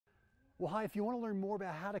Well, hi, if you want to learn more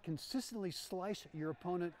about how to consistently slice your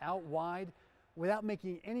opponent out wide without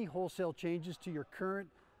making any wholesale changes to your current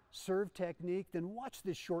serve technique, then watch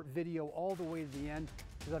this short video all the way to the end,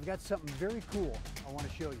 because I've got something very cool I want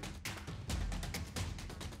to show you.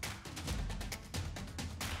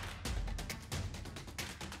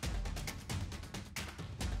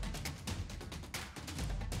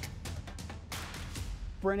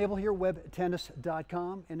 Brent Abel here,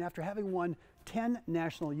 webtennis.com, and after having won 10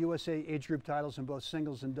 national USA age group titles in both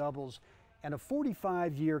singles and doubles and a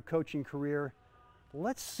 45-year coaching career,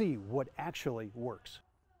 let's see what actually works.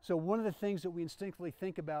 So one of the things that we instinctively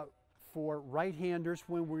think about for right-handers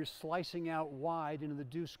when we're slicing out wide into the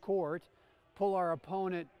deuce court, pull our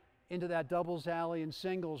opponent into that doubles alley in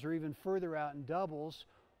singles or even further out in doubles,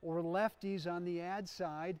 or lefties on the ad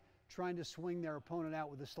side trying to swing their opponent out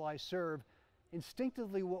with a slice serve,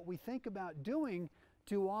 instinctively what we think about doing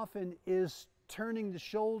too often is turning the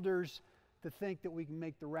shoulders to think that we can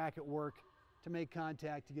make the racket work to make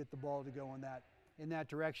contact to get the ball to go in that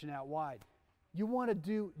direction out wide. You want to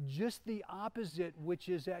do just the opposite, which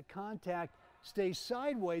is that contact stays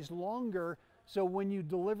sideways longer, so when you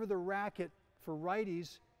deliver the racket for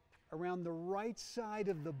righties around the right side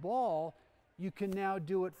of the ball, you can now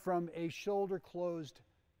do it from a shoulder closed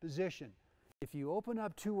position. If you open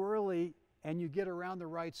up too early and you get around the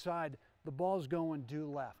right side, the ball's going due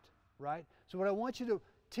left, right? So what I want you to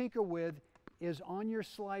tinker with is on your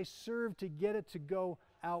slice serve to get it to go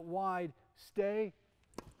out wide, stay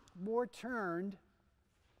more turned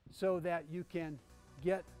so that you can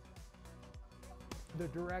get the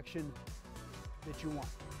direction that you want.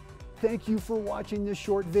 Thank you for watching this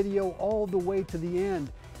short video all the way to the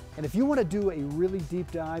end. And if you want to do a really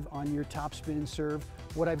deep dive on your topspin and serve,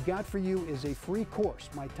 what I've got for you is a free course,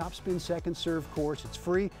 my Topspin Second Serve course. It's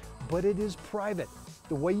free, but it is private.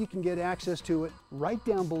 The way you can get access to it, right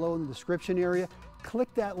down below in the description area,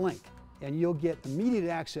 click that link and you'll get immediate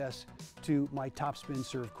access to my Topspin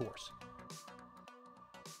Serve course.